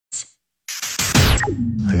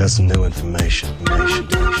I got some new information.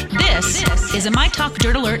 This is a My Talk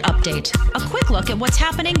Dirt Alert update. A quick look at what's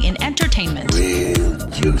happening in entertainment. Real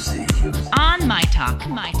juicy. On My Talk.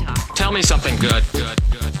 Tell me something good.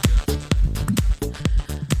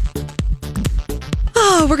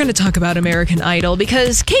 Oh, we're going to talk about American Idol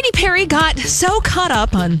because Katy Perry got so caught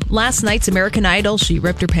up on last night's American Idol, she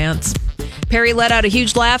ripped her pants. Perry let out a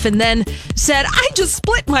huge laugh and then said, "I just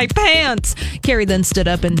split my pants." Carrie then stood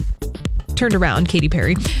up and turned around, Katy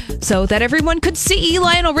Perry, so that everyone could see.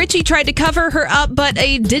 Lionel Richie tried to cover her up, but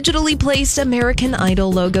a digitally placed American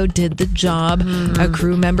Idol logo did the job. A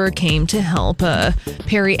crew member came to help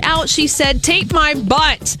Perry out. She said, "Tape my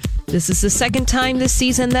butt." This is the second time this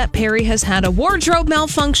season that Perry has had a wardrobe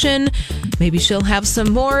malfunction. Maybe she'll have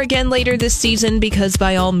some more again later this season because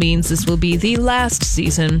by all means, this will be the last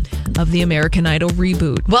season of the American Idol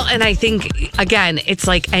reboot. Well, and I think, again, it's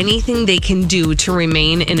like anything they can do to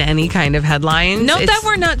remain in any kind of headlines. Note that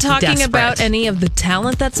we're not talking desperate. about any of the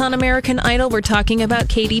talent that's on American Idol. We're talking about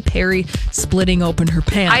Katy Perry splitting open her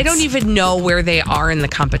pants. I don't even know where they are in the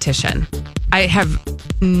competition. I have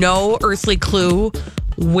no earthly clue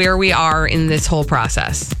where we are in this whole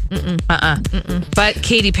process. But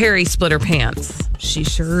Katy Perry split her pants. She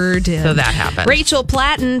sure did. So that happened. Rachel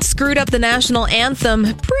Platten screwed up the national anthem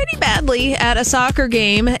pretty badly at a soccer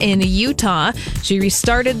game in Utah. She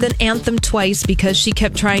restarted the anthem twice because she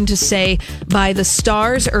kept trying to say, "By the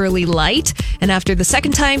stars, early light." And after the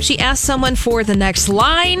second time, she asked someone for the next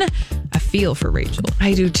line. I feel for Rachel.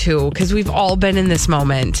 I do too, because we've all been in this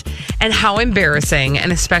moment. And how embarrassing,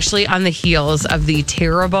 and especially on the heels of the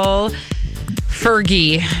terrible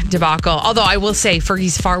Fergie debacle. Although I will say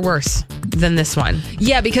Fergie's far worse than this one.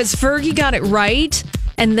 Yeah, because Fergie got it right,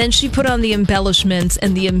 and then she put on the embellishments,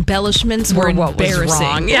 and the embellishments were what was embarrassing.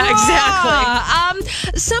 wrong. Yeah, exactly.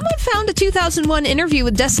 Someone found a 2001 interview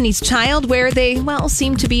with Destiny's Child where they,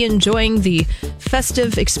 seem to be enjoying the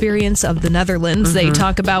festive experience of the Netherlands. They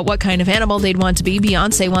talk about what kind of animal they'd want to be.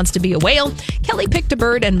 Beyonce wants to be a whale. Kelly picked a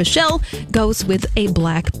bird, and Michelle goes with a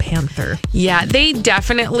black panther. Yeah, they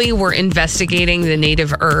definitely were investigating the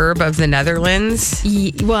native herb of the Netherlands.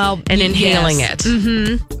 And inhaling it.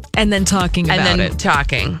 And then talking about it. And then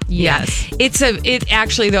talking. Yes. Yeah. It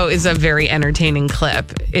actually, though, is a very entertaining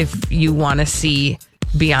clip if you want to see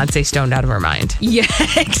Beyonce stoned out of her mind. Yeah,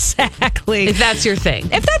 exactly. If that's your thing.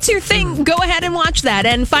 If that's your thing, go ahead and watch that.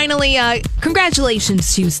 And finally,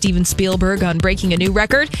 congratulations to Stephen Spielberg on breaking a new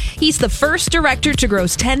record. He's the first director to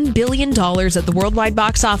gross $10 billion at the worldwide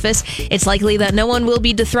box office. It's likely that no one will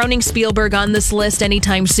be dethroning Spielberg on this list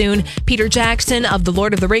anytime soon. Peter Jackson of the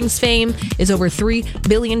Lord of the Rings fame is over $3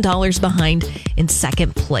 billion behind in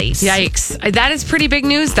second place. Yikes. That is pretty big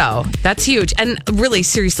news, though. That's huge. And really,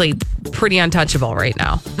 seriously, pretty untouchable right now.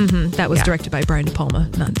 That was directed by Brian De Palma,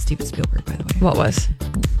 not Steven Spielberg, by the way. What was?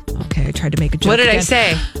 Okay, I tried to make a joke. What did again. I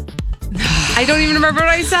say? I don't even remember what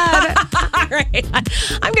I said. All right.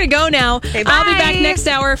 I'm going to go now. Okay, I'll be bye. back next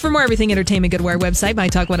hour for more Everything Entertainment Good Wear website,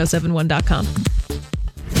 mytalk1071.com.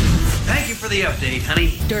 Thank you for the update,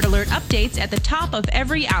 honey. Dirt Alert updates at the top of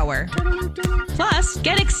every hour. Plus,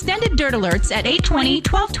 get extended Dirt Alerts at 8:20,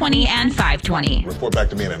 12:20, and 5:20. Report back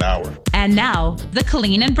to me in an hour. And now, the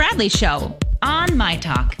Colleen and Bradley Show on My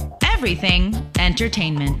Talk. Everything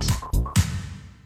Entertainment.